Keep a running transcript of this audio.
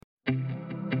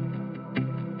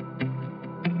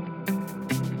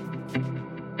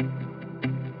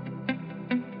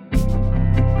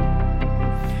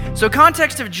So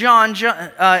context of John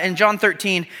in John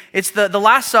 13, it's the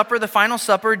Last Supper, the final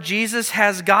supper. Jesus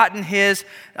has gotten his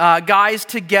guys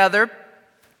together,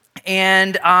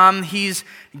 and he's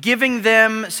giving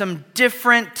them some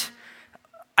different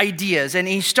ideas. And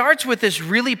he starts with this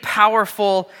really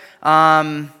powerful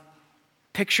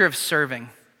picture of serving.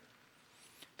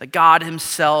 That God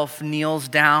himself kneels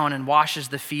down and washes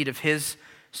the feet of his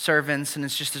servants, and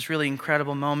it's just this really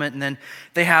incredible moment. And then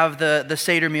they have the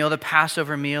Seder meal, the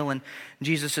Passover meal, and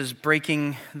Jesus is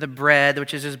breaking the bread,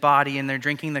 which is his body, and they're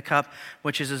drinking the cup,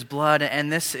 which is his blood.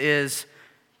 And this is,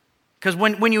 because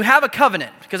when you have a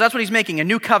covenant, because that's what he's making, a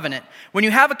new covenant. When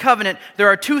you have a covenant, there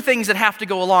are two things that have to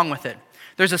go along with it.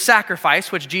 There's a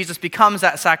sacrifice, which Jesus becomes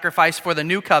that sacrifice for the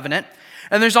new covenant.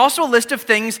 And there's also a list of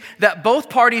things that both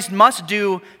parties must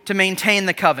do to maintain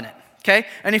the covenant. Okay?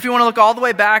 And if you want to look all the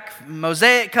way back,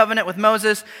 Mosaic covenant with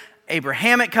Moses,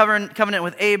 Abrahamic covenant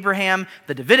with Abraham,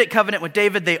 the Davidic covenant with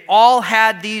David, they all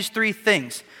had these three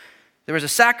things. There was a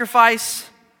sacrifice,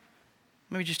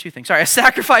 maybe just two things, a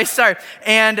sacrifice,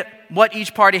 and what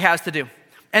each party has to do.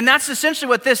 And that's essentially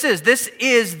what this is. This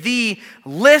is the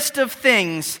list of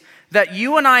things that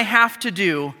you and I have to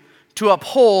do to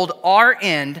uphold our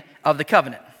end of the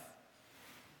covenant.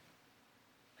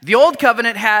 The old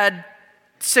covenant had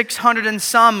 600 and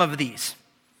some of these.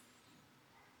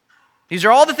 These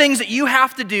are all the things that you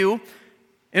have to do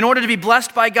in order to be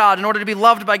blessed by God, in order to be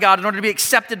loved by God, in order to be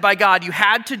accepted by God. You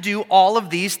had to do all of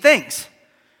these things.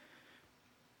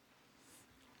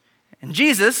 And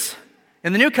Jesus,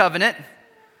 in the new covenant,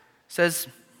 says,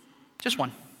 just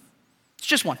one. It's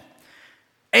just one.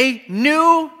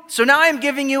 So now I'm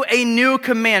giving you a new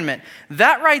commandment.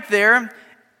 That right there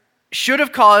should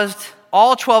have caused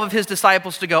all 12 of his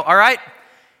disciples to go, all right,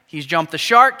 he's jumped the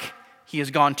shark. He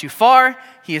has gone too far.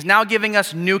 He is now giving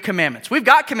us new commandments. We've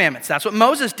got commandments. That's what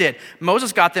Moses did.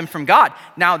 Moses got them from God.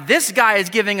 Now this guy is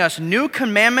giving us new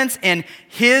commandments in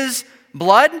his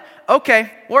blood. Okay,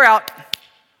 we're out.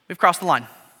 We've crossed the line.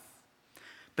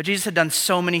 But Jesus had done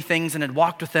so many things and had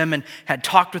walked with them and had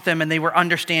talked with them, and they were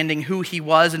understanding who he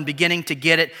was and beginning to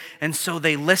get it. And so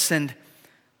they listened.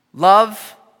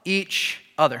 Love each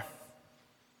other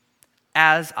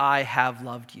as I have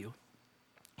loved you.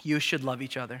 You should love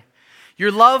each other.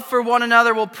 Your love for one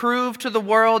another will prove to the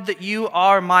world that you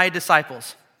are my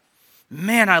disciples.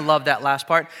 Man, I love that last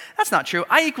part. That's not true.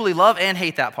 I equally love and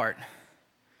hate that part.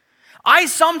 I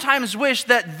sometimes wish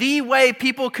that the way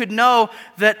people could know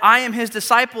that I am his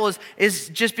disciple is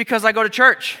just because I go to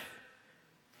church.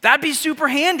 That'd be super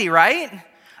handy, right?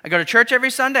 I go to church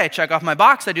every Sunday. I check off my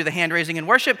box. I do the hand raising in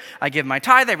worship. I give my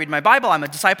tithe. I read my Bible. I'm a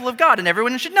disciple of God, and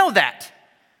everyone should know that.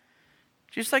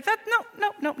 She's like, that?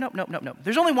 No.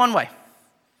 There's only one way.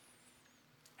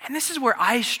 And this is where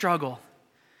I struggle.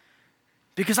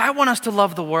 Because I want us to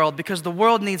love the world, because the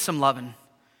world needs some loving.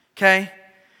 Okay?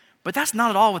 But that's not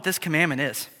at all what this commandment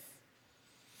is.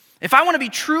 If I want to be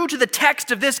true to the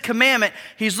text of this commandment,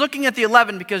 he's looking at the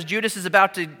 11 because Judas is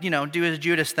about to, do his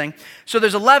Judas thing. So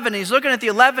there's 11, and he's looking at the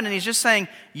 11, and he's just saying,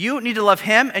 you need to love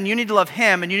him, and you need to love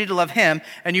him, and you need to love him,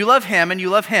 and you love him, and you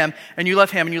love him, and you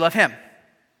love him, and you love him.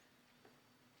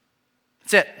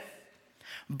 That's it.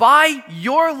 By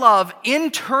your love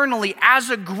internally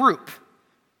as a group,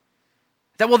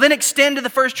 that will then extend to the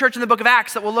first church in the book of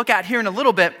Acts that we'll look at here in a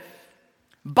little bit,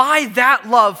 by that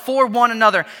love for one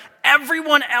another,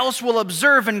 everyone else will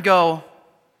observe and go,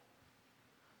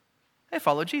 they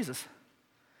follow Jesus.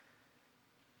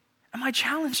 And my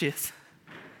challenge is,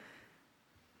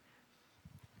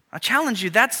 I challenge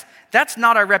you, that's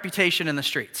not our reputation in the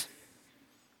streets.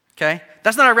 Okay?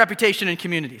 That's not our reputation in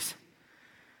communities.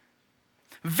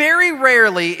 Very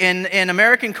rarely in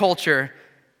American culture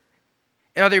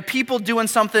are there people doing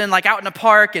something like out in a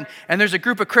park and there's a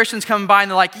group of Christians coming by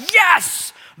and they're like,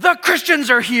 yes, the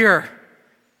Christians are here.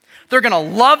 They're going to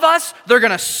love us. They're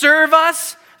going to serve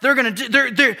us.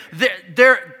 They're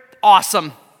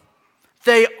awesome.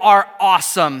 They are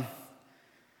awesome.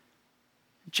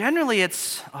 Generally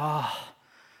it's,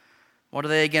 what are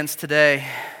they against today?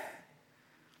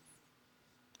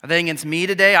 Are they against me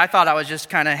today? I thought I was just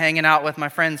kind of hanging out with my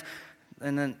friends,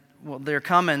 and then, they're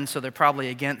coming, so they're probably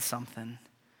against something.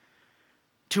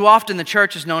 Too often the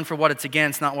church is known for what it's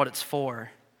against, not what it's for.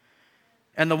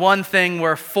 And the one thing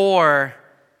we're for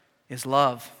is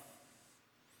love.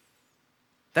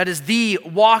 That is the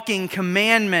walking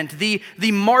commandment, the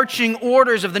marching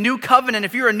orders of the new covenant.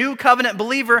 If you're a new covenant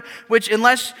believer, which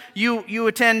unless you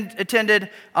attended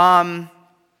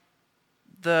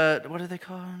what do they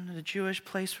call it? The Jewish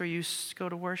place where you go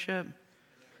to worship?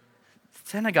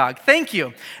 Synagogue. Thank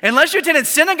you. Unless you attended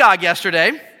synagogue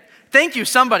yesterday, thank you,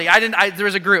 somebody. There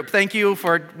was a group. Thank you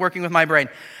for working with my brain.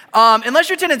 Unless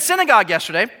you attended synagogue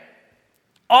yesterday,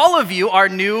 all of you are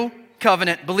new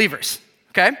covenant believers,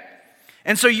 okay?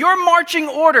 And so your marching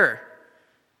order,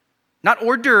 not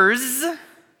orders,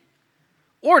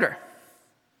 order.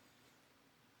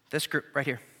 This group right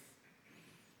here.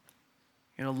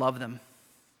 You're going to love them.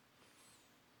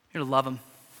 You're going to love them.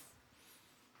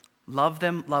 Love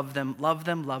them, love them, love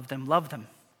them, love them, love them.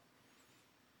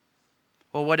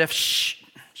 Well, what if shh?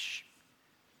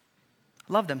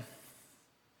 Love them.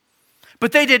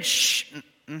 But they did shh.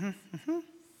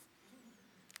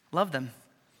 Love them.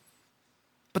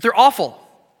 But they're awful.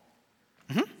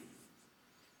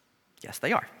 Yes,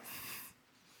 they are.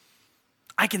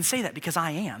 I can say that because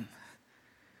I am.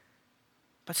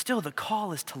 But still, the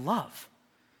call is to love.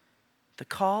 The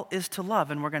call is to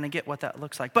love, and we're going to get what that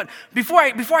looks like. But before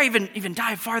I even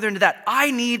dive farther into that,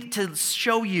 I need to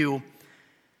show you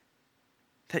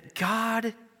that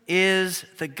God is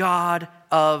the God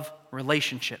of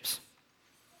relationships.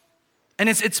 And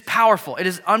it's powerful. It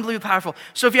is unbelievably powerful.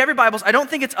 So if you have your Bibles, I don't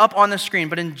think it's up on the screen,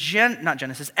 but in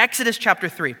Exodus chapter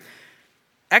 3.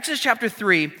 Exodus chapter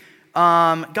 3,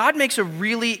 God makes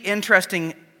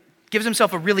gives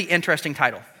himself a really interesting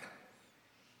title.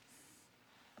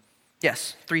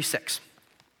 Yes, 3:6.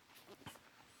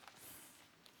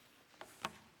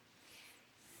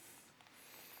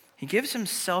 He gives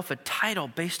himself a title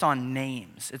based on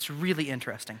names. It's really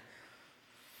interesting.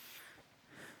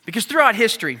 Because throughout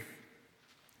history,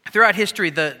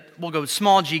 we'll go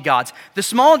small g gods. The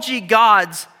small g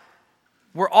gods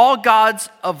were all gods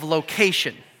of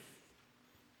location.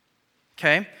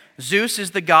 Okay? Zeus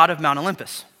is the god of Mount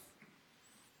Olympus.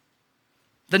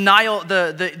 The Nile,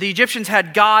 the Egyptians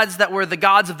had gods that were the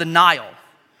gods of the Nile.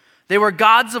 They were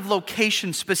gods of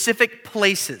location, specific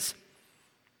places.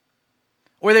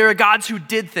 Or they were gods who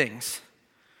did things.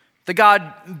 The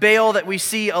god Baal that we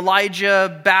see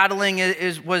Elijah battling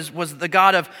was the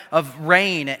god of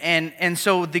rain. And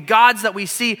so the gods that we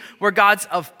see were gods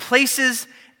of places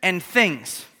and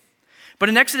things. But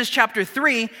in Exodus chapter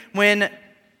 3, when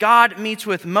God meets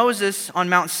with Moses on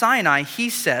Mount Sinai, he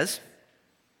said,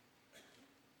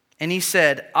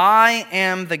 I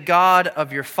am the God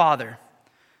of your father,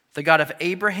 the God of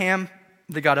Abraham,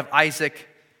 the God of Isaac,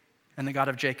 and the God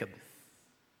of Jacob.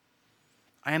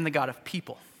 I am the God of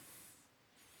people.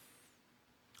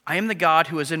 I am the God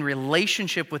who is in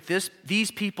relationship with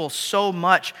these people so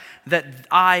much that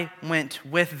I went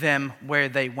with them where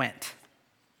they went.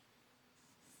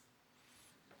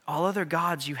 All other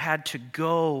gods, you had to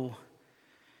go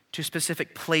to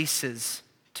specific places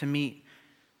to meet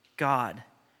God.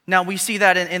 Now, we see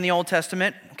that in the Old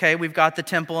Testament, okay? We've got the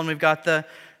temple and we've got the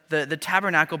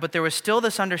tabernacle, but there was still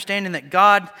this understanding that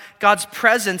God's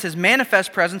presence, his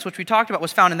manifest presence, which we talked about,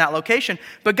 was found in that location,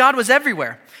 but God was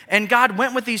everywhere. And God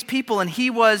went with these people and he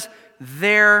was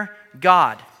their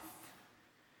God.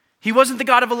 He wasn't the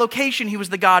God of a location, he was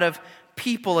the God of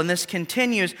people. And this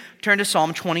continues. Turn to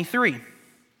Psalm 23.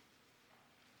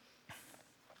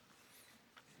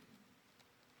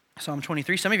 Psalm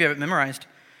 23, some of you have it memorized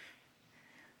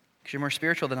because you're more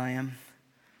spiritual than I am.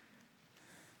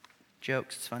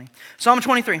 Jokes, it's funny. Psalm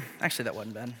 23. Actually, that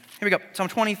wasn't bad. Here we go. Psalm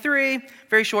 23,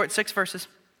 very short, 6 verses.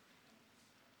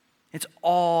 It's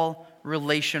all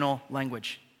relational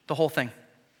language, the whole thing.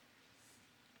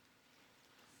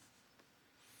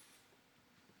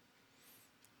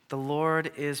 The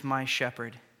Lord is my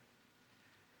shepherd.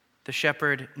 The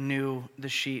shepherd knew the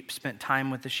sheep, spent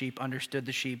time with the sheep, understood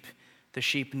the sheep. The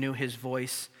sheep knew his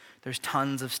voice. There's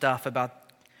tons of stuff about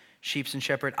sheep and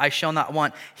shepherd. I shall not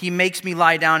want. He makes me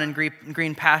lie down in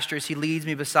green pastures. He leads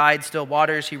me beside still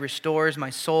waters. He restores my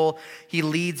soul. He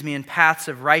leads me in paths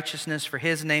of righteousness for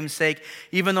his name's sake.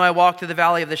 Even though I walk through the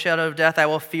valley of the shadow of death, I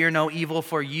will fear no evil,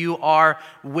 for you are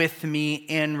with me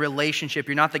in relationship.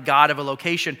 You're not the God of a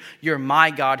location. You're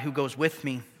my God who goes with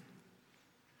me.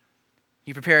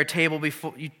 You prepare a table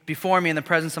before me in the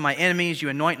presence of my enemies. You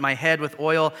anoint my head with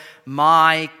oil.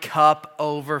 My cup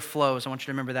overflows. I want you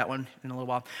to remember that one in a little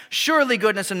while. Surely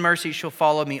goodness and mercy shall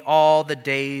follow me all the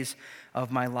days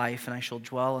of my life, and I shall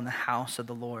dwell in the house of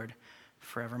the Lord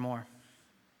forevermore.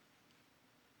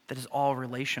 That is all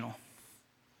relational.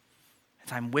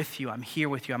 I'm with you. I'm here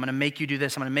with you. I'm going to make you do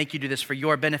this. I'm going to make you do this for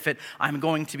your benefit. I'm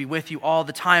going to be with you all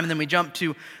the time. And then we jump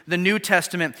to the New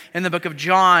Testament in the book of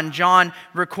John. John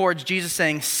records Jesus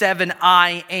saying 7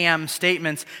 I am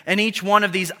statements. And each one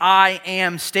of these I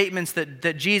am statements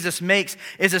that Jesus makes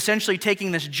is essentially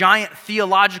taking this giant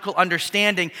theological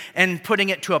understanding and putting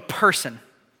it to a person.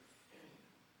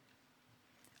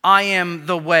 I am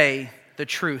the way, the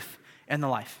truth, and the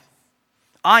life.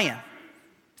 I am.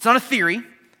 It's not a theory.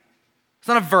 It's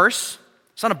not a verse.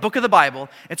 It's not a book of the Bible.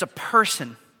 It's a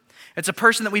person. It's a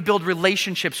person that we build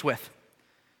relationships with.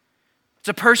 It's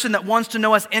a person that wants to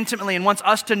know us intimately and wants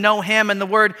us to know him. And the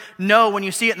word know, when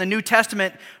you see it in the New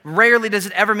Testament, rarely does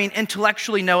it ever mean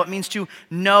intellectually know. It means to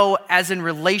know as in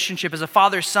relationship. As a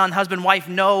father, son, husband, wife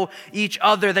know each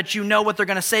other, that you know what they're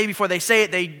going to say before they say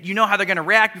it. You know how they're going to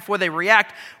react before they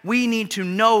react. We need to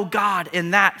know God in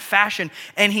that fashion,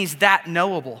 and he's that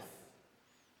knowable.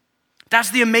 That's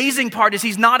the amazing part, is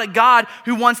he's not a God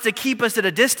who wants to keep us at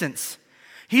a distance.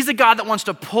 He's a God that wants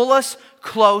to pull us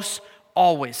close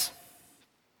always.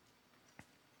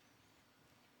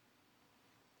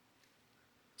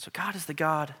 So God is the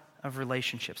God of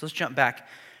relationships. Let's jump back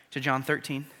to John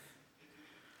 13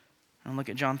 and look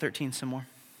at John 13 some more.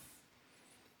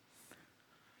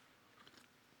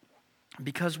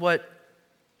 Because what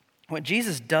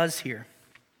Jesus does here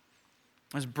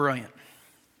is brilliant.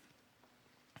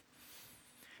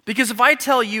 Because if I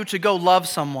tell you to go love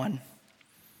someone,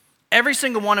 every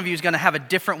single one of you is going to have a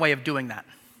different way of doing that.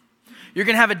 You're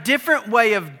going to have a different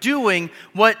way of doing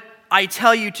what I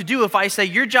tell you to do. If I say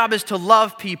your job is to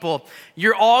love people,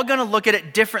 you're all going to look at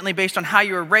it differently based on how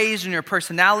you were raised and your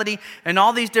personality and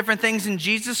all these different things, and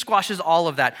Jesus squashes all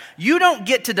of that. You don't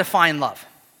get to define love.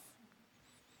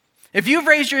 If you've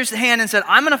raised your hand and said,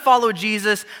 I'm going to follow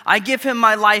Jesus, I give him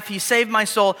my life, he saved my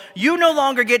soul, you no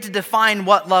longer get to define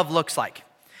what love looks like.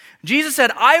 Jesus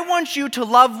said, I want you to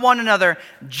love one another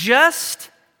just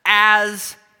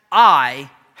as I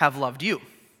have loved you.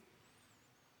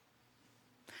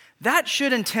 That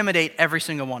should intimidate every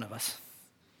single one of us.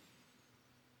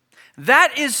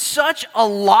 That is such a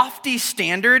lofty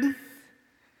standard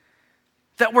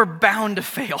that we're bound to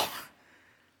fail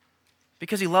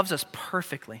because he loves us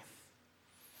perfectly.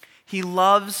 He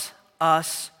loves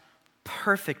us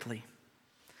perfectly.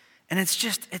 And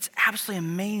it's absolutely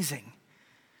amazing.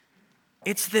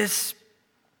 It's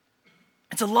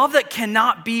a love that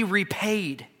cannot be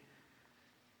repaid.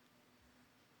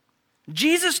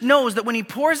 Jesus knows that when he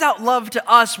pours out love to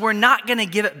us, we're not going to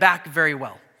give it back very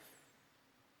well.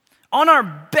 On our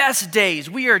best days,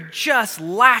 we are just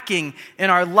lacking in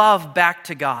our love back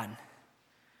to God.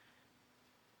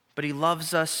 But he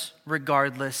loves us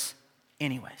regardless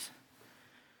anyways.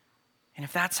 And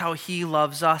if that's how he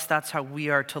loves us, that's how we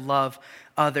are to love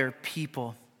other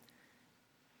people.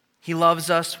 He loves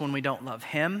us when we don't love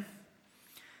him.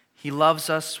 He loves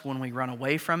us when we run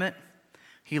away from it.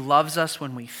 He loves us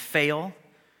when we fail.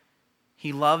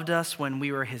 He loved us when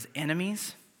we were his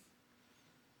enemies.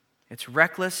 It's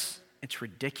reckless, it's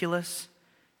ridiculous,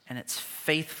 and it's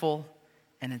faithful,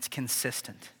 and it's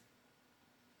consistent.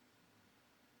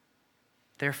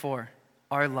 Therefore,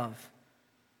 our love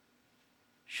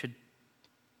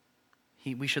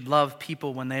we should love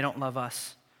people when they don't love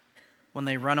us, when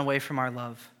they run away from our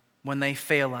love, when they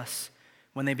fail us,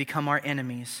 when they become our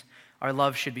enemies. Our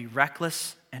love should be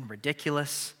reckless and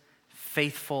ridiculous,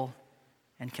 faithful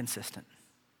and consistent.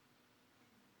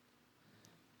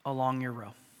 Along your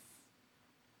row.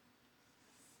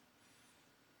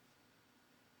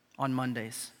 On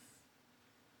Mondays,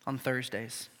 on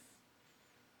Thursdays,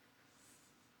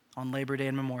 on Labor Day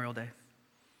and Memorial Day.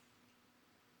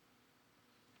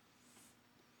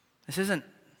 This isn't,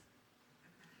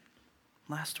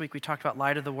 last week we talked about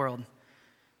light of the world.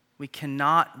 We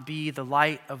cannot be the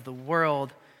light of the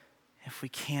world if we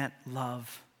can't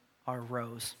love our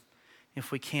rows,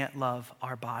 if we can't love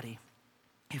our body,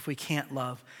 if we can't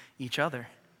love each other.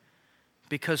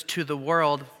 Because to the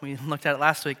world, we looked at it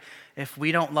last week, if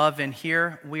we don't love in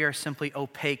here, we are simply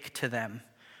opaque to them.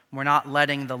 We're not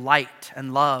letting the light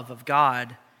and love of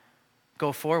God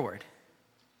go forward.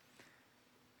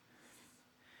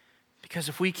 Because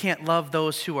if we can't love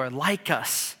those who are like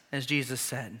us, as Jesus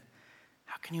said,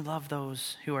 how can you love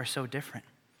those who are so different?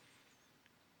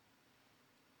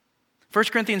 1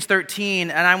 Corinthians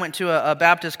 13, and I went to a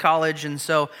Baptist college, and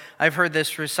so I've heard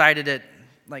this recited at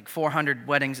like 400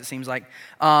 weddings, it seems like.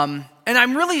 And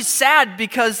I'm really sad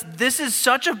because this is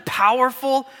such a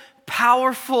powerful,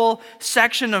 powerful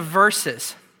section of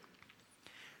verses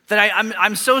that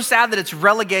I'm so sad that it's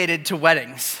relegated to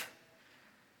weddings.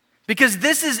 Because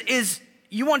this is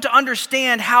you want to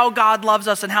understand how God loves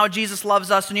us and how Jesus loves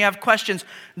us, and you have questions,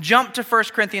 jump to 1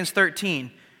 Corinthians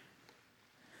 13.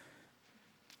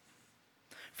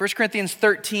 1 Corinthians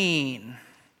 13.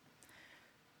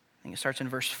 I think it starts in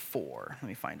verse 4. Let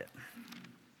me find it.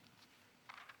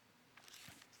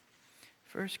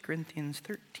 1 Corinthians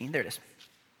 13. There it is.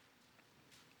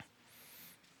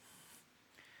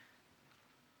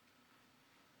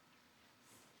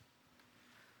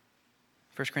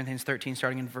 First Corinthians 13,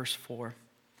 starting in verse 4.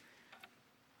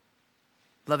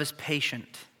 Love is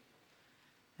patient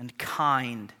and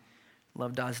kind.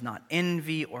 Love does not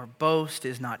envy or boast,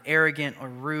 is not arrogant or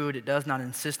rude. It does not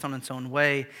insist on its own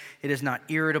way. It is not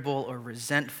irritable or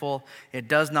resentful. It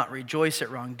does not rejoice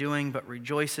at wrongdoing, but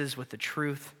rejoices with the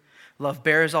truth. Love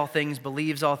bears all things,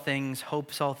 believes all things,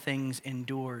 hopes all things,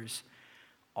 endures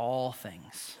all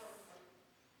things.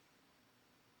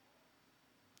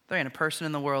 There ain't a person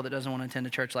in the world that doesn't want to attend a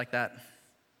church like that,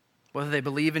 whether they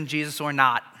believe in Jesus or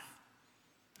not.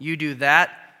 You do that,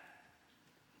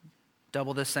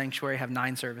 double this sanctuary, have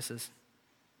 9 services.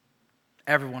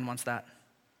 Everyone wants that.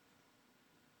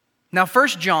 Now, 1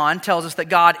 John tells us that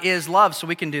God is love, so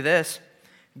we can do this.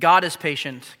 God is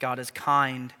patient. God is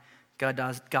kind. God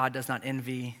does not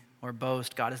envy or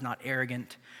boast. God is not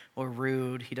arrogant or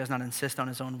rude. He does not insist on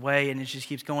his own way, and it just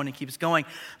keeps going and keeps going.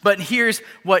 But here's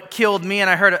what killed me, and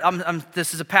I heard,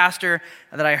 this is a pastor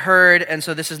that I heard, and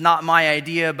so this is not my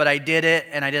idea, but I did it,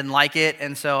 and I didn't like it,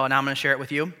 and so now I'm going to share it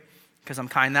with you, because I'm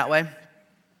kind that way.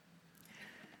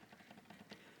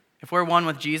 If we're one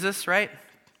with Jesus, right,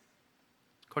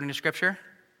 according to Scripture,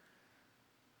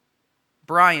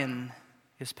 Brian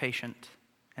is patient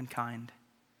and kind.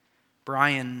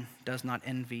 Brian does not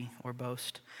envy or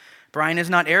boast. Brian is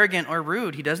not arrogant or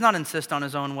rude. He does not insist on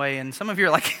his own way. And some of you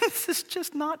are like, this is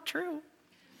just not true.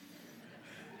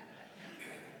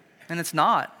 And it's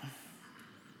not.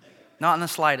 Not in the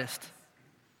slightest.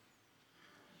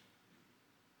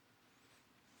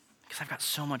 Because I've got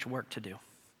so much work to do.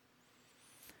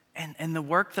 And the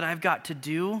work that I've got to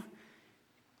do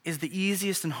is the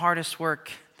easiest and hardest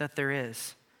work that there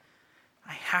is.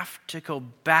 I have to go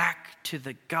back to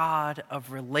the God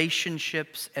of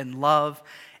relationships and love,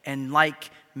 and like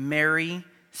Mary,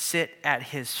 sit at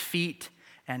his feet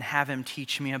and have him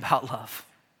teach me about love.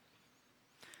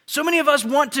 So many of us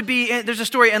want to be, there's a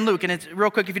story in Luke, and it's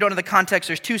real quick, if you don't know the context,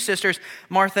 there's 2 sisters,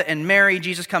 Martha and Mary.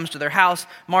 Jesus comes to their house.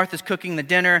 Martha's cooking the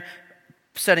dinner,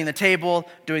 setting the table,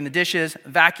 doing the dishes,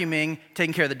 vacuuming,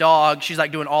 taking care of the dog. She's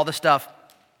like doing all the stuff.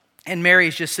 And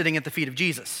Mary's just sitting at the feet of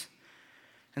Jesus.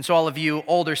 And so all of you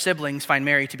older siblings find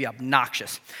Mary to be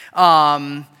obnoxious.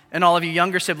 And all of you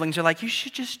younger siblings are like, you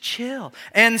should just chill.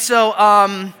 And so,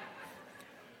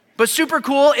 but super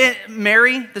cool.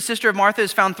 Mary, the sister of Martha,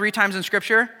 is found 3 times in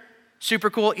Scripture. Super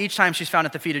cool. Each time she's found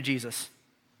at the feet of Jesus.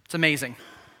 It's amazing.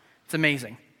 It's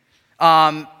amazing.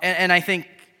 And I think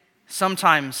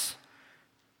sometimes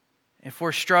if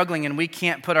we're struggling and we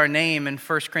can't put our name in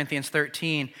 1 Corinthians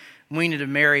 13, we need to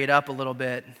marry it up a little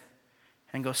bit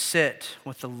and go sit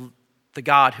with the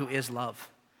God who is love.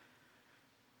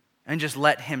 And just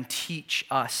let him teach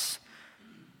us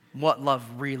what love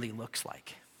really looks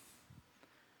like.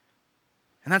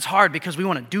 And that's hard because we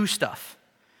want to do stuff.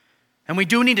 And we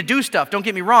do need to do stuff, don't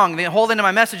get me wrong. The whole end of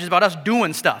my message is about us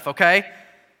doing stuff, okay?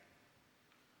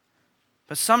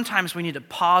 But sometimes we need to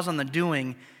pause on the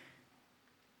doing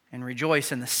and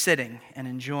rejoice in the sitting and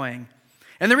enjoying.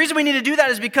 And the reason we need to do that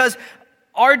is because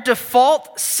our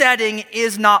default setting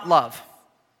is not love,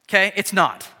 okay? It's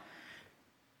not.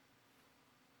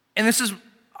 And this is,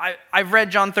 I've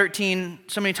read John 13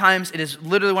 so many times. It is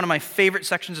literally one of my favorite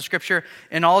sections of Scripture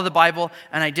in all of the Bible,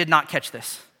 and I did not catch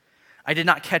this. I did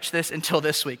not catch this until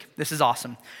this week. This is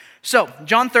awesome. So,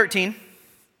 John 13.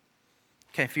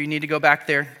 Okay, if you need to go back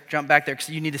there, jump back there, because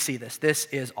you need to see this. This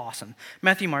is awesome.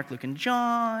 Matthew, Mark, Luke, and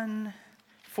John.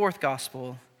 4th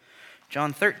Gospel.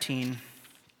 John 13.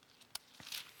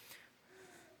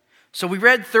 So we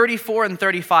read 34 and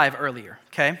 35 earlier,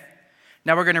 okay?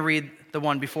 Now we're going to read the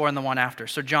one before and the one after.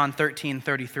 So John 13,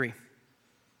 33.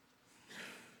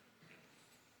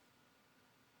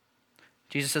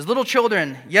 Jesus says, little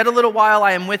children, yet a little while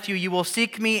I am with you. You will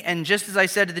seek me, and just as I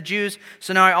said to the Jews,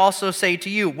 so now I also say to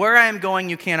you, where I am going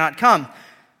you cannot come.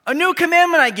 A new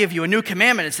commandment I give you. A new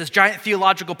commandment. It's this giant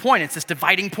theological point. It's this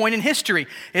dividing point in history.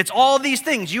 It's all these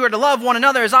things. You are to love one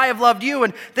another as I have loved you,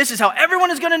 and this is how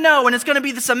everyone is going to know, and it's going to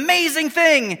be this amazing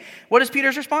thing. What is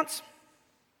Peter's response?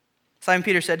 Simon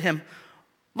Peter said to him,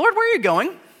 Lord, where are you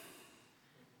going?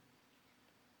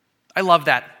 I love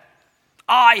that.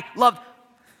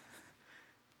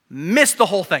 Missed the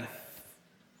whole thing.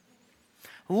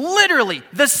 Literally,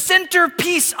 the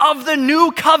centerpiece of the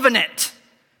new covenant.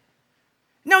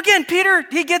 Now again, Peter,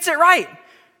 he gets it right.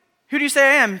 Who do you say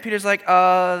I am? Peter's like,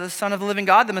 the Son of the living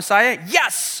God, the Messiah?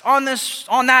 Yes, on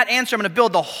that answer, I'm going to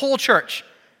build the whole church.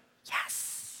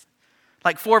 Yes.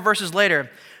 Like 4 verses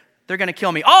later, they're going to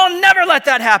kill me. I'll never let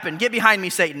that happen. Get behind me,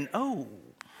 Satan. Oh.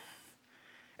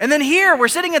 And then here, we're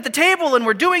sitting at the table and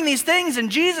we're doing these things,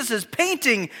 and Jesus is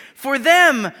painting for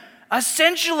them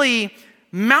essentially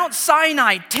Mount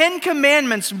Sinai, 10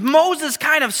 Commandments, Moses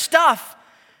kind of stuff.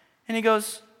 And he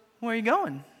goes, where are you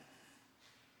going?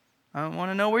 I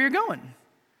want to know where you're going.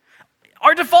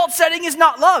 Our default setting is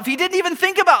not love. He didn't even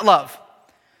think about love.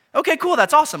 Okay, cool,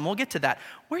 that's awesome. We'll get to that.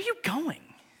 Where are you going?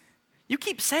 You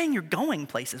keep saying you're going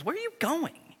places. Where are you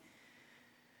going?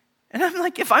 And I'm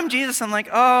like, if I'm Jesus, I'm like,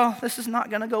 oh, this is not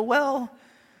going to go well.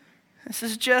 This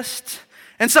is just...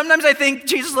 And sometimes I think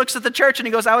Jesus looks at the church and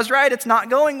he goes, I was right, it's not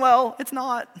going well. It's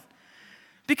not.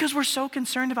 Because we're so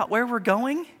concerned about where we're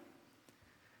going.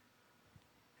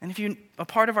 And if you're a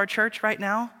part of our church right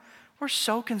now, we're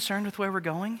so concerned with where we're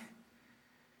going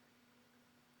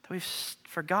that we've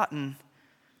forgotten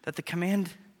that the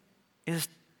command is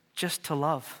just to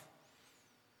love.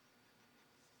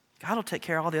 God will take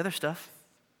care of all the other stuff.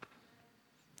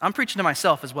 I'm preaching to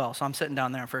myself as well, so I'm sitting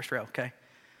down there in first row, okay?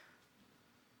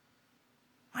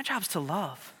 My job's to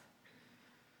love.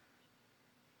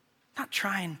 Not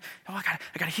trying, oh, I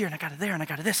gotta here, and I gotta there, and I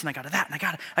gotta this, and I gotta that, and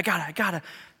I gotta.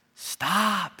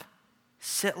 Stop.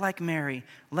 Sit like Mary.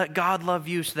 Let God love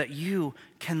you so that you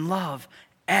can love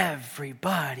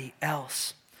everybody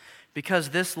else. Because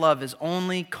this love is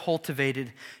only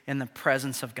cultivated in the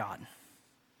presence of God.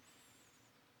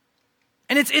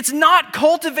 And it's not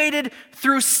cultivated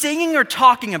through singing or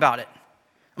talking about it.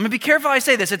 I'm going to be careful how I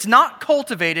say this. It's not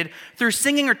cultivated through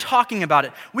singing or talking about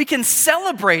it. We can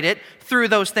celebrate it through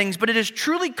those things, but it is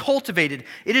truly cultivated.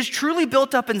 It is truly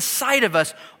built up inside of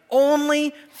us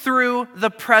only through the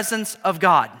presence of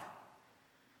God.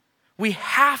 We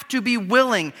have to be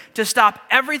willing to stop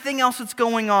everything else that's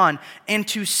going on and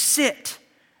to sit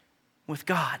with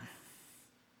God.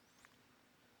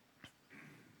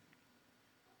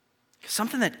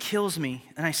 Something that kills me,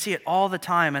 and I see it all the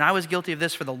time, and I was guilty of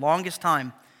this for the longest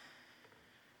time.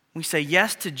 We say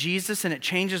yes to Jesus and it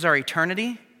changes our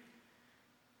eternity,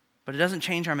 but it doesn't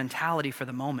change our mentality for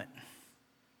the moment.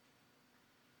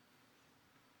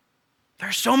 There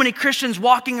are so many Christians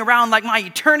walking around like my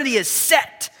eternity is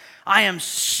set. I am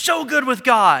so good with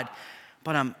God,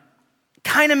 but I'm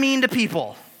kind of mean to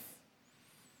people.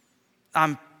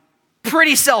 I'm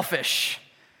pretty selfish.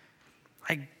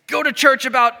 I go to church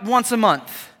about once a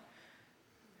month.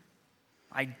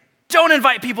 I don't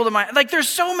invite people to there's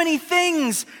so many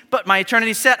things, but my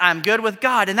eternity's set. I'm good with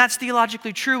God, and that's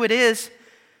theologically true. It is.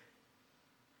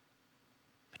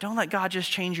 But don't let God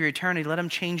just change your eternity. Let him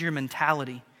change your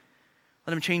mentality.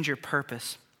 Let him change your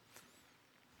purpose.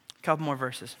 A couple more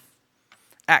verses.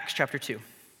 Acts chapter 2.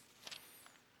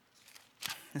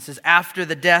 This is after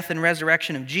the death and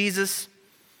resurrection of Jesus.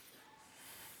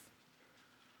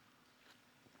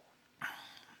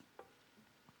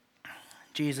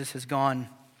 Jesus has gone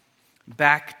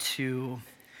back to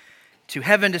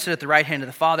heaven to sit at the right hand of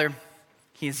the Father.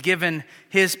 He has given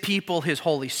his people his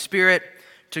Holy Spirit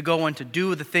to go and to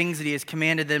do the things that he has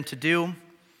commanded them to do.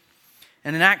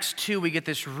 And in Acts 2, we get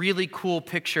this really cool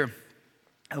picture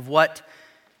of what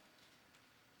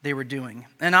they were doing.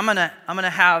 And I'm gonna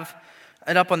have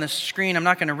it up on the screen. I'm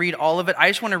not gonna read all of it. I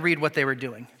just want to read what they were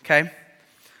doing, okay?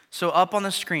 So up on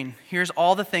the screen, here's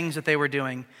all the things that they were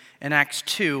doing in Acts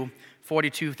 2,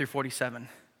 42 through 47.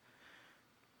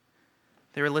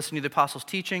 They were listening to the apostles'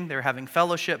 teaching. They were having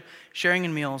fellowship, sharing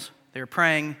in meals. They were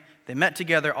praying. They met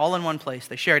together all in one place.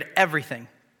 They shared everything.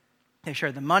 They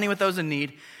shared the money with those in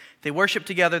need. They worshiped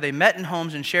together. They met in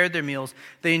homes and shared their meals.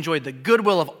 They enjoyed the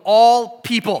goodwill of all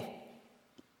people.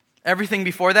 Everything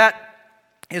before that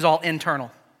is all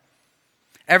internal.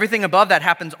 Everything above that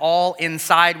happens all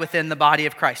inside within the body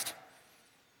of Christ.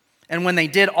 And when they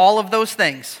did all of those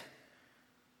things,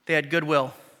 they had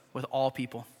goodwill with all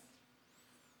people.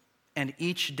 And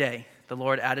each day, the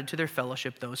Lord added to their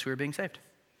fellowship those who were being saved.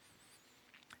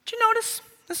 Did you notice?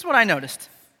 This is what I noticed.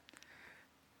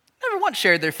 Never once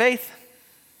shared their faith.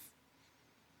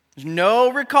 There's no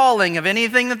recalling of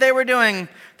anything that they were doing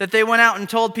that they went out and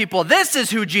told people, this is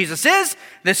who Jesus is,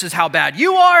 this is how bad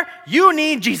you are, you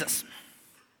need Jesus.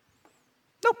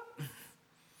 Nope.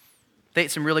 They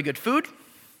ate some really good food.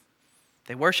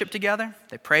 They worshiped together.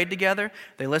 They prayed together.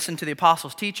 They listened to the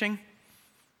apostles' teaching.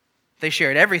 They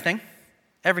shared everything.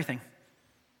 Everything.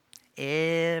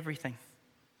 Everything.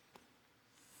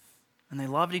 And they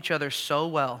loved each other so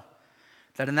well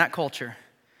that in that culture,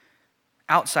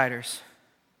 outsiders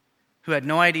who had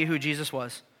no idea who Jesus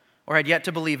was or had yet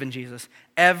to believe in Jesus,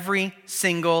 every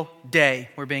single day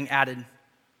were being added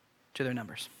to their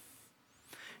numbers.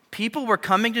 People were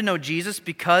coming to know Jesus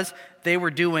because they were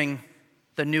doing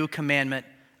the new commandment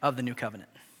of the new covenant.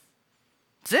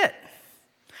 That's it.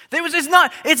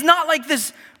 It's not like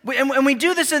this, and we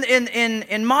do this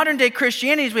in modern day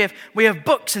Christianity. We have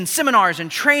books and seminars and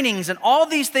trainings and all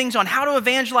these things on how to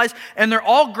evangelize, and they're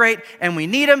all great, and we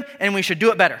need them, and we should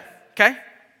do it better, okay?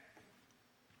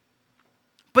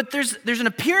 But there's an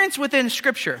appearance within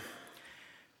Scripture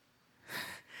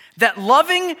that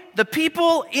loving the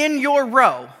people in your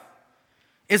row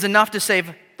is enough to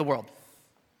save the world.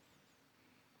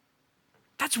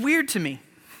 That's weird to me.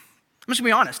 I'm just gonna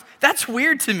be honest. That's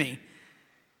weird to me.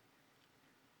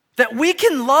 That we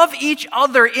can love each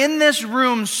other in this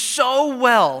room so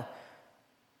well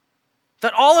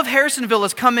that all of Harrisonville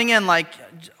is coming in like,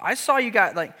 I saw you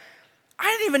guys, like, I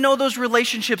didn't even know those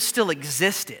relationships still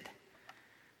existed.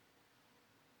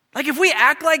 Like if we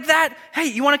act like that, hey,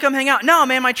 you want to come hang out? No,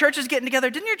 man, my church is getting together.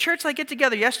 Didn't your church like get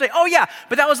together yesterday? Oh yeah,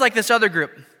 but that was like this other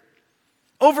group.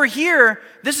 Over here,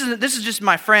 this is just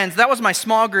my friends. That was my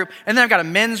small group. And then I've got a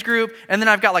men's group. And then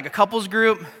I've got like a couples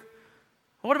group.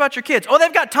 Well, what about your kids? Oh,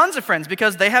 they've got tons of friends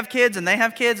because they have kids and they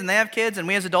have kids and they have kids. And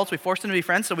we as adults, we force them to be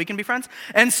friends so we can be friends.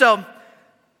 And so,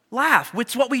 laugh.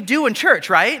 It's what we do in church,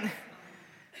 right?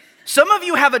 Some of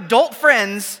you have adult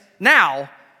friends now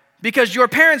because your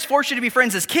parents forced you to be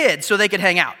friends as kids so they could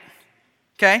hang out.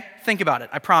 Okay? Think about it.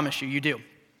 I promise you, you do.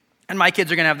 And my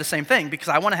kids are going to have the same thing because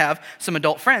I want to have some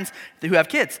adult friends who have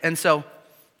kids. And so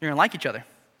you're going to like each other.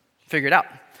 Figure it out.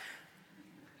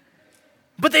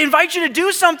 But they invite you to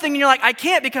do something and you're like, I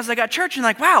can't because I got church. And you're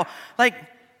like, wow, like,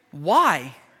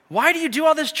 why? Why do you do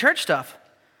all this church stuff?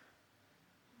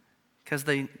 Because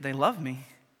they love me.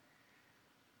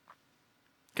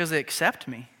 Because they accept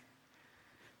me.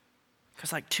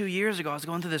 Because like 2 years ago, I was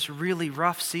going through this really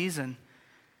rough season.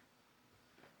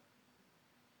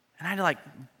 And I had to like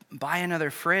buy another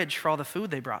fridge for all the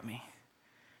food they brought me.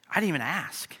 I didn't even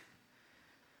ask.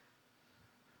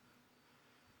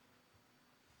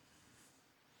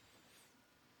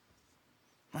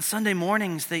 On Sunday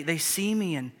mornings, they see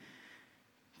me and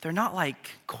they're not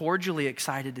like cordially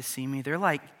excited to see me. They're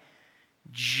like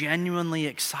genuinely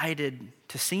excited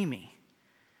to see me.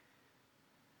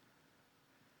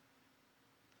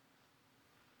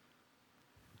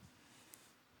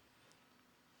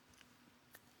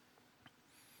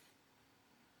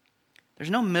 There's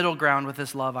no middle ground with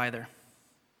this love either.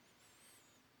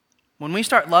 When we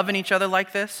start loving each other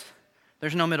like this,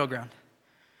 there's no middle ground.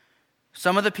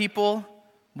 Some of the people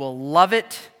will love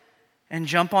it and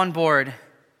jump on board,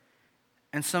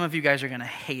 and some of you guys are going to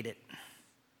hate it.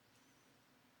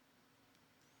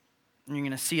 And you're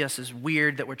going to see us as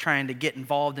weird that we're trying to get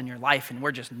involved in your life and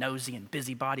we're just nosy and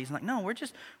busybodies. And like, no, we're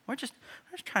just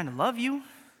trying to love you.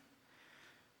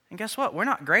 And guess what? We're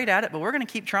not great at it, but we're going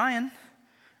to keep trying.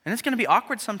 And it's going to be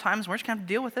awkward sometimes. We're just going to have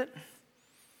to deal with it.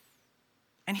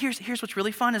 And here's what's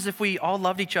really fun is if we all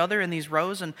loved each other in these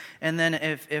rows, and then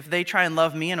if they try and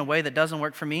love me in a way that doesn't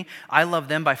work for me, I love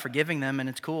them by forgiving them, and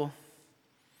it's cool.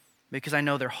 Because I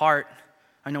know their heart.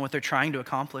 I know what they're trying to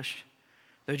accomplish.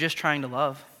 They're just trying to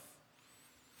love.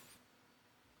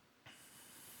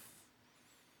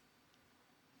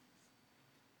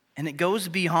 And it goes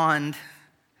beyond,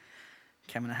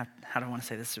 okay, how do I want to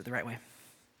say this the right way?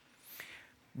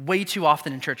 Way too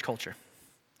often in church culture,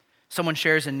 someone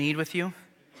shares a need with you,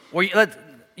 or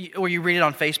you read it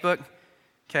on Facebook,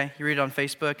 okay? You read it on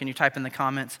Facebook and you type in the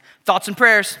comments, thoughts and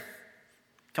prayers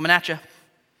coming at you.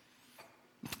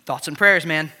 Thoughts and prayers,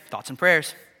 man. Thoughts and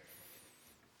prayers.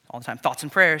 All the time, thoughts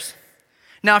and prayers.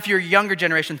 Now, if you're a younger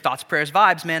generation, thoughts, prayers,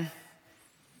 vibes, man.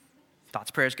 Thoughts,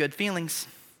 prayers, good feelings.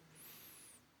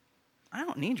 I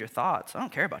don't need your thoughts. I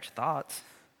don't care about your thoughts.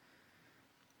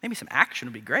 Maybe some action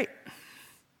would be great.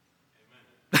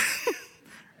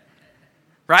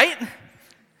 Right?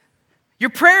 Your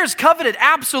prayer is coveted,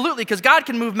 absolutely, because God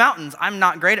can move mountains. I'm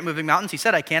not great at moving mountains. He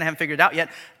said I can. I haven't figured it out yet.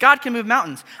 God can move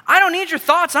mountains. I don't need your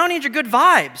thoughts. I don't need your good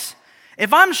vibes.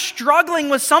 If I'm struggling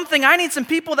with something, I need some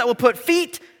people that will put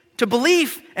feet to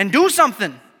belief and do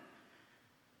something.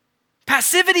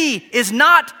 Passivity is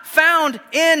not found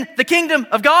in the kingdom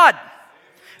of God.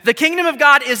 The kingdom of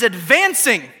God is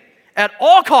advancing at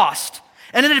all cost.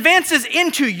 And it advances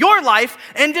into your life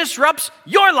and disrupts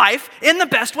your life in the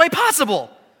best way possible.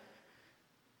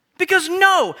 Because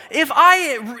no, if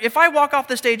I walk off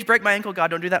the stage, break my ankle,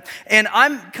 God, don't do that, and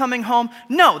I'm coming home,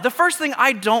 no, the first thing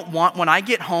I don't want when I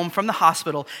get home from the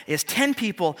hospital is 10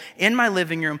 people in my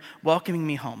living room welcoming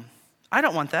me home. I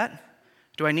don't want that.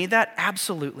 Do I need that?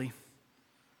 Absolutely.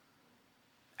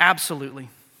 Absolutely.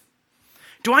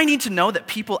 Do I need to know that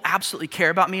people absolutely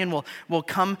care about me and will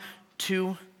come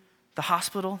to the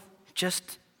hospital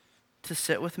just to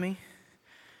sit with me?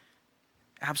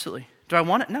 Absolutely. Do I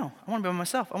want it? No. I want to be by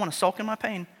myself. I want to sulk in my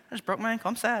pain. I just broke my ankle.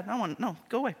 I'm sad. No,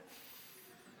 go away.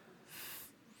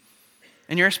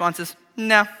 And your response is,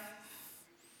 no.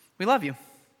 We love you.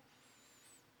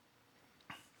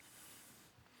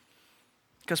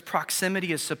 Because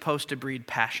proximity is supposed to breed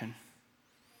passion.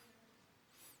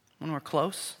 When we're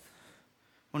close,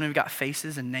 when we've got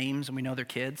faces and names and we know they're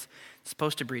kids, it's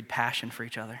supposed to breed passion for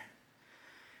each other.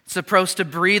 It's supposed to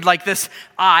breed like this,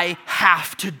 I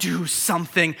have to do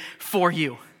something for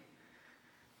you.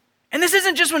 And this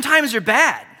isn't just when times are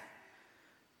bad.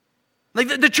 Like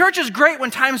the church is great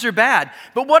when times are bad,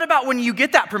 but what about when you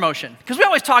get that promotion? Because we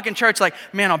always talk in church like,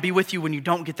 man, I'll be with you when you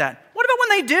don't get that. What about when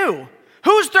they do?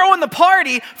 Who's throwing the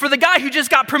party for the guy who just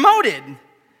got promoted?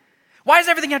 Why does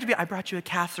everything have to be, I brought you a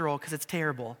casserole because it's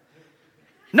terrible?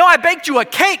 No, I baked you a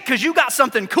cake because you got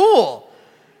something cool.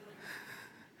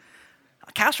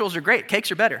 Casseroles are great,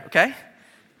 cakes are better, okay?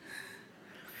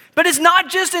 But it's not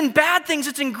just in bad things,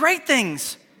 it's in great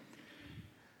things.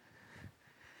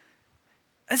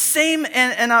 It's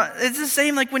the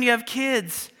same like when you have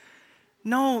kids.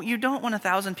 No, you don't want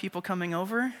 1,000 people coming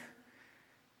over.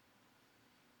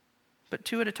 But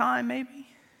 2 at a time, maybe.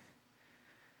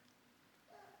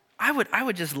 I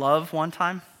would just love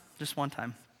just one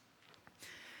time.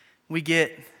 We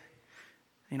get,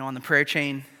 on the prayer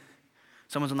chain,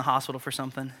 someone's in the hospital for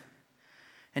something,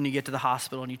 and you get to the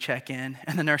hospital and you check in,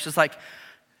 and the nurse is like,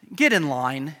 get in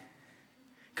line.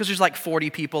 Because there's like 40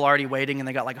 people already waiting, and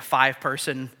they got like a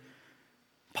 5-person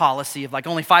policy of like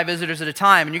only 5 visitors at a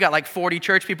time, and you got like 40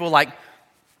 church people like,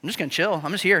 I'm just gonna chill,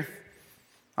 I'm just here.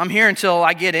 I'm here until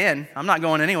I get in, I'm not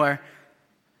going anywhere.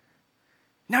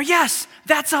 Now yes,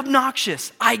 that's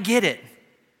obnoxious, I get it,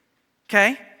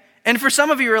 okay? And for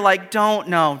some of you who are like, don't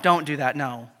do that,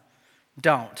 no,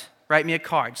 don't. Write me a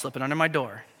card, slip it under my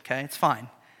door, okay, it's fine.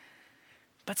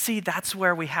 But see, that's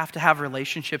where we have to have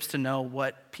relationships to know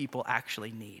what people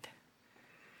actually need.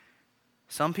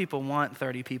 Some people want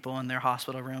 30 people in their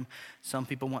hospital room. Some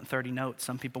people want 30 notes.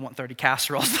 Some people want 30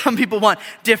 casseroles. Some people want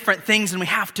different things, and we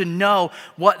have to know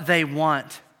what they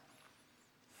want.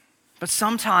 But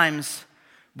sometimes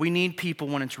we need people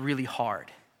when it's really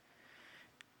hard.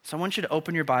 So I want you to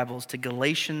open your Bibles to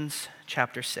Galatians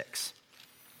chapter 6.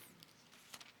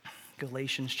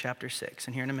 Galatians chapter 6.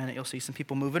 And here in a minute, you'll see some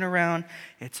people moving around.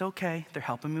 It's okay. They're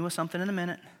helping me with something in a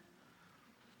minute.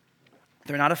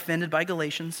 They're not offended by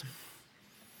Galatians.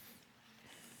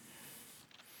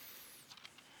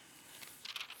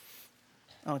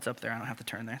 Oh, it's up there. I don't have to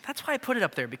turn there. That's why I put it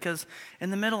up there, because in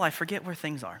the middle, I forget where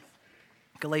things are.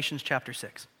 Galatians chapter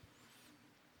 6.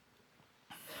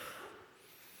 And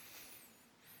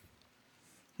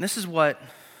this is what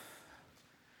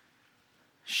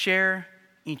share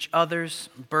each other's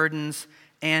burdens,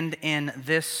 and in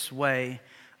this way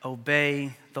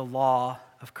obey the law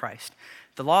of Christ.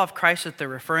 The law of Christ that they're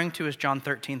referring to is John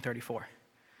 13:34.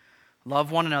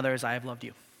 Love one another as I have loved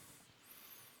you.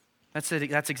 That's it.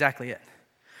 That's exactly it.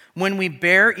 When we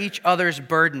bear each other's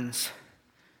burdens,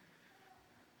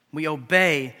 we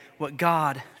obey what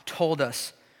God told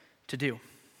us to do.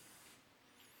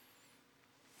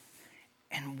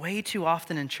 And way too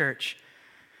often in church,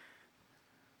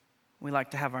 we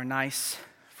like to have our nice,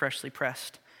 freshly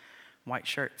pressed white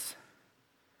shirts.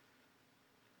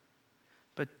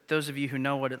 But those of you who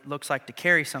know what it looks like to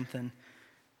carry something,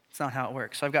 it's not how it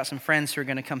works. So I've got some friends who are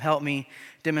going to come help me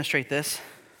demonstrate this.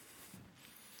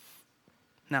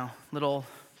 Now, little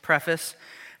preface.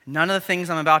 None of the things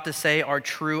I'm about to say are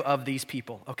true of these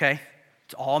people, okay?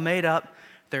 It's all made up.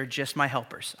 They're just my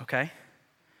helpers, okay?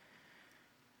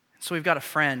 So we've got a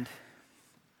friend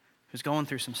who's going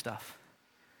through some stuff.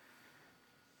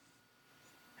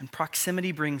 And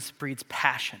proximity breeds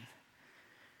passion.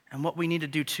 And what we need to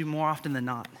do too, more often than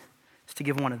not, is to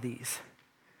give one of these.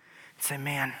 And say,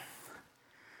 man,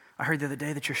 I heard the other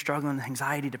day that you're struggling with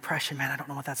anxiety, depression. Man, I don't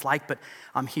know what that's like, but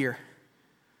I'm here.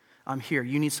 I'm here.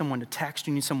 You need someone to text.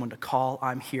 You need someone to call.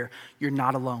 I'm here. You're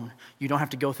not alone. You don't have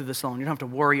to go through this alone. You don't have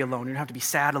to worry alone. You don't have to be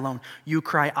sad alone. You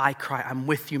cry, I cry. I'm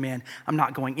with you, man. I'm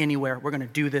not going anywhere. We're going to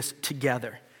do this together.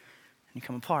 And you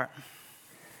come apart.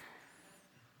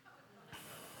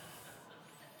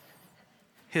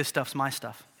 His stuff's my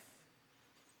stuff.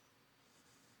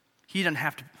 He doesn't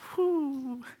have to,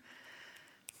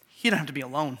 he doesn't have to be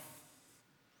alone.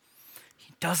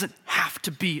 He doesn't have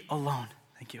to be alone.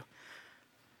 Thank you.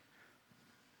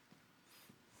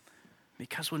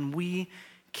 Because when we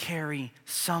carry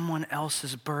someone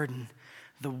else's burden,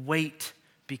 the weight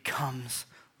becomes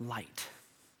light.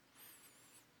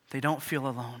 They don't feel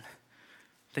alone.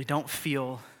 They don't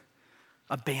feel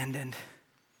abandoned.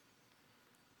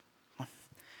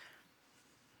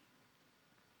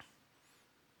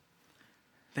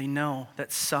 They know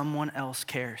that someone else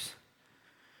cares.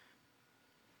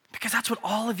 Because that's what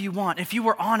all of you want. If you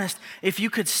were honest, if you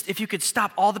could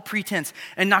stop all the pretense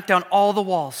and knock down all the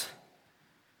walls,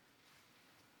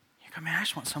 you go, man, I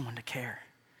just want someone to care.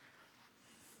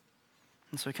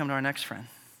 And so we come to our next friend.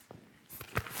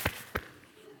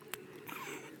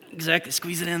 Exactly,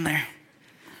 squeeze it in there.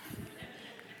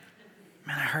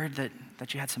 Man, I heard that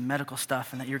you had some medical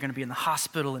stuff and that you're going to be in the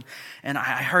hospital. And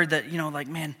I heard that,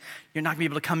 man, you're not going to be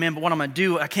able to come in. But what I'm going to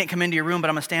do, I can't come into your room, but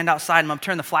I'm going to stand outside and I'm going to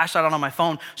turn the flashlight on my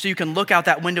phone so you can look out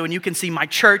that window and you can see my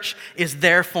church is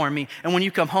there for me. And when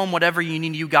you come home, whatever you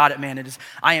need, you got it, man.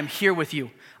 I am here with you.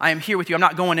 I am here with you. I'm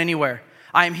not going anywhere.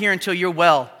 I am here until you're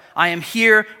well. I am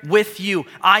here with you.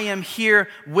 I am here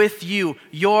with you.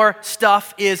 Your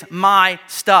stuff is my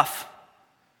stuff.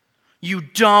 You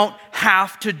don't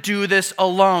have to do this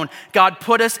alone. God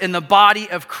put us in the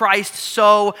body of Christ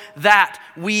so that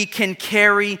we can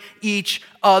carry each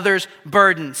other's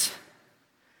burdens.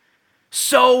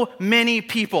 So many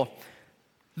people.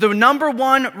 The number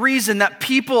one reason that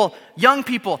young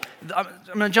people, I'm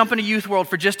going to jump into youth world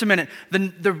for just a minute.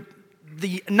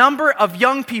 The number of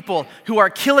young people who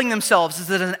are killing themselves is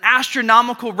at an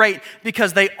astronomical rate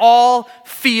because they all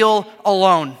feel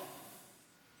alone.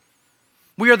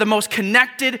 We are the most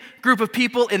connected group of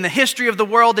people in the history of the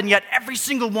world, and yet every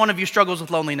single one of you struggles with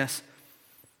loneliness.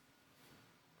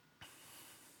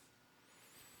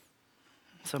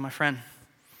 So, my friend,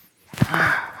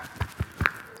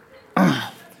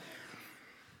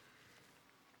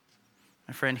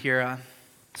 here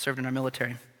served in our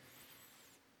military.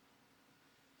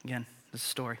 Again, this is a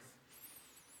story.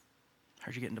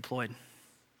 Heard you getting deployed,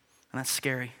 and that's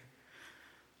scary.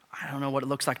 I don't know what it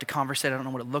looks like to conversate. I don't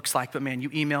know what it looks like, but man, you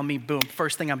email me, boom.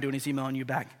 First thing I'm doing is emailing you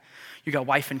back. You got a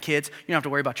wife and kids. You don't have to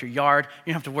worry about your yard.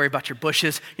 You don't have to worry about your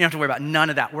bushes. You don't have to worry about none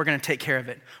of that. We're going to take care of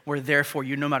it. We're there for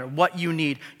you no matter what you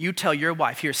need. You tell your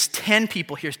wife, here's 10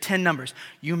 people, here's 10 numbers.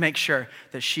 You make sure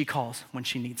that she calls when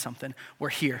she needs something. We're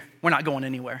here. We're not going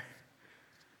anywhere.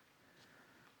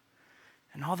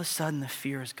 And all of a sudden, the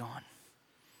fear is gone.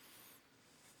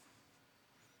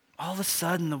 All of a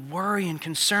sudden, the worry and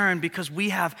concern, because we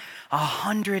have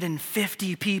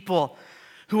 150 people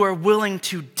who are willing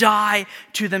to die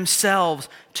to themselves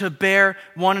to bear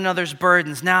one another's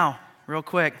burdens. Now, real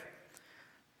quick,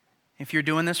 if you're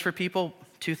doing this for people,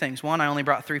 two things. One, I only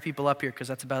brought 3 people up here because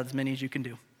that's about as many as you can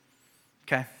do.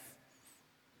 Okay?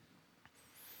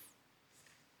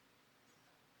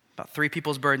 About 3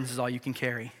 people's burdens is all you can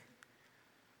carry.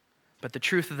 But the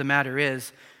truth of the matter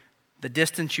is, the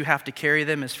distance you have to carry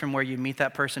them is from where you meet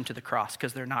that person to the cross,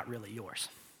 because they're not really yours.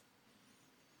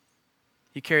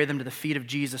 You carry them to the feet of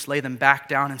Jesus, lay them back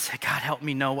down and say, God, help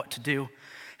me know what to do.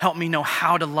 Help me know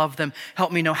how to love them.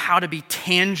 Help me know how to be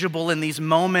tangible in these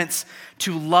moments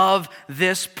to love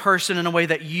this person in a way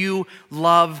that you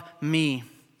love me.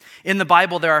 In the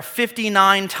Bible, there are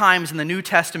 59 times in the New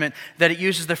Testament that it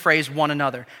uses the phrase one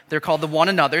another. They're called the one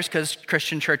another's because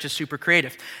Christian church is super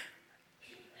creative.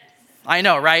 I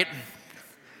know, right?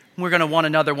 We're going to one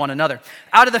another.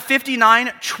 Out of the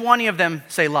 59, 20 of them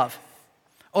say love.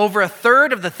 Over a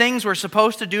third of the things we're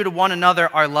supposed to do to one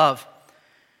another are love.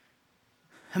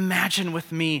 Imagine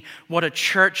with me what a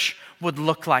church would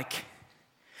look like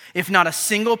if not a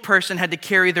single person had to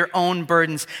carry their own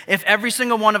burdens. If every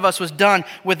single one of us was done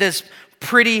with this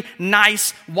pretty,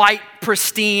 nice, white,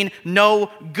 pristine,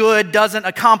 no good, doesn't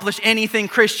accomplish anything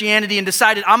Christianity and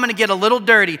decided, I'm going to get a little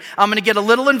dirty. I'm going to get a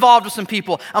little involved with some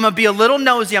people. I'm going to be a little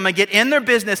nosy. I'm going to get in their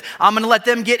business. I'm going to let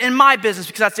them get in my business,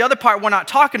 because that's the other part we're not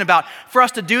talking about. For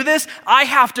us to do this, I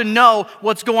have to know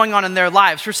what's going on in their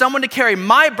lives. For someone to carry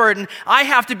my burden, I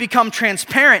have to become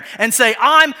transparent and say,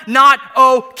 I'm not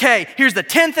okay. Here's the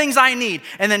 10 things I need.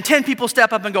 And then 10 people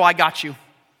step up and go, I got you.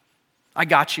 I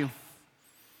got you.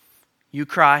 You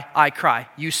cry, I cry.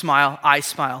 You smile, I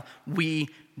smile. We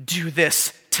do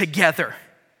this together.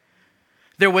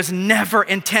 There was never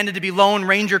intended to be Lone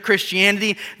Ranger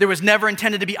Christianity. There was never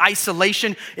intended to be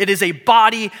isolation. It is a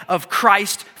body of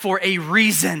Christ for a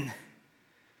reason.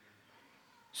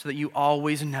 So that you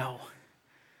always know,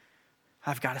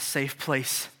 I've got a safe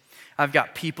place. I've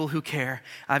got people who care.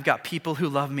 I've got people who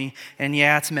love me. And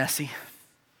yeah, it's messy.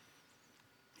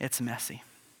 It's messy.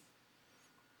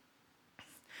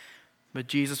 But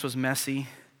Jesus was messy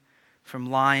from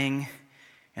lying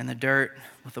in the dirt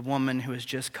with a woman who was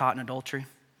just caught in adultery.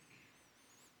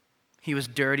 He was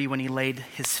dirty when he laid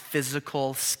his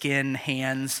physical skin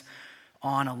hands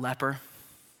on a leper.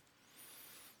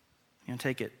 You know,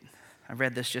 take it. I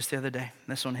read this just the other day.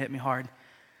 This one hit me hard.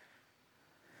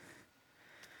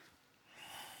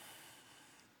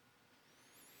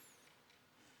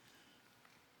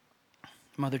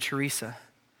 Mother Teresa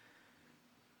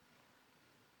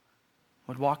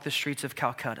would walk the streets of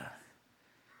Calcutta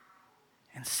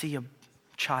and see a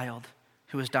child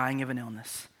who was dying of an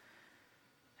illness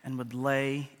and would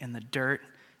lay in the dirt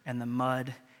and the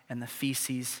mud and the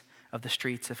feces of the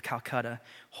streets of Calcutta,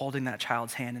 holding that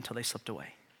child's hand until they slipped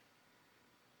away.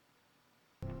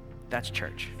 That's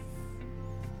church.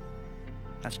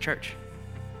 That's church.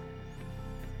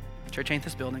 Church ain't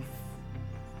this building.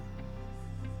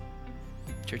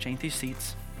 Church ain't these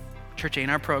seats. Church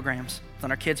ain't our programs. It's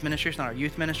not our kids' ministry. It's not our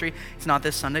youth ministry. It's not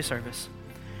this Sunday service.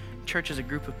 Church is a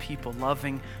group of people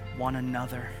loving one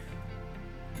another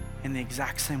in the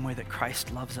exact same way that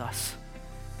Christ loves us,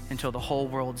 until the whole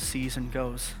world sees and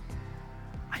goes,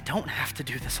 I don't have to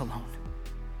do this alone.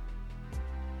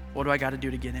 What do I got to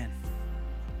do to get in?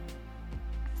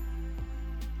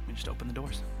 We just open the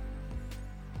doors.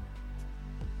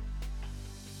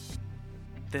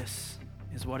 This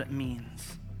is what it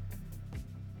means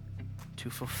to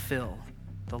fulfill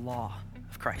the law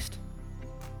of Christ.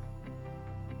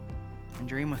 And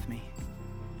dream with me.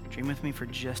 Dream with me for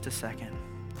just a second.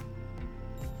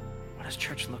 What does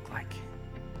church look like?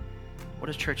 What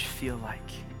does church feel like?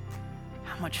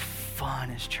 How much fun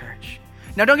is church?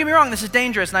 Now, don't get me wrong, this is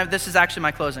dangerous, and this is actually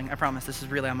my closing. I promise. This is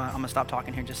really, I'm going to stop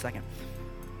talking here in just a second.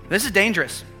 This is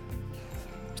dangerous.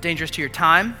 It's dangerous to your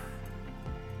time.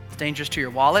 It's dangerous to your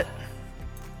wallet.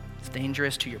 It's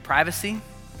dangerous to your privacy.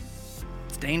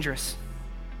 It's dangerous.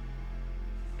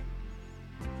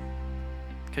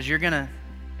 Because you're gonna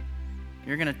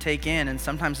take in, and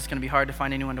sometimes it's gonna be hard to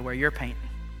find anyone to wear your paint.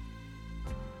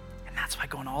 And that's why,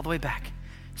 going all the way back,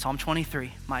 Psalm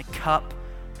 23, my cup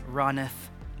runneth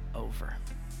over.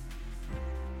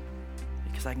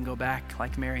 Because I can go back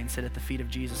like Mary and sit at the feet of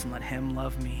Jesus and let him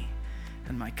love me,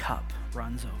 and my cup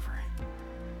runs over.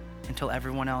 Until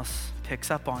everyone else picks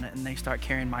up on it and they start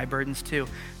carrying my burdens too.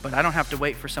 But I don't have to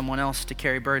wait for someone else to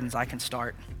carry burdens. I can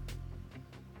start.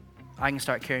 I can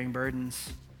start carrying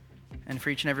burdens. And for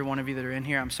each and every one of you that are in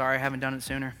here, I'm sorry I haven't done it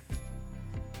sooner.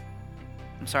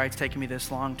 I'm sorry it's taken me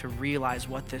this long to realize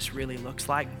what this really looks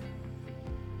like.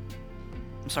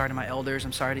 I'm sorry to my elders.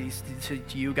 I'm sorry to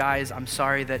you guys. I'm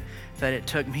sorry that it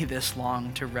took me this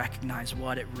long to recognize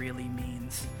what it really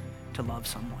means to love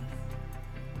someone.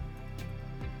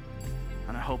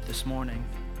 And I hope this morning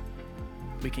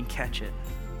we can catch it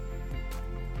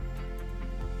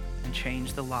and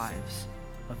change the lives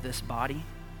of this body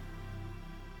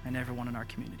and everyone in our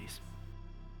communities.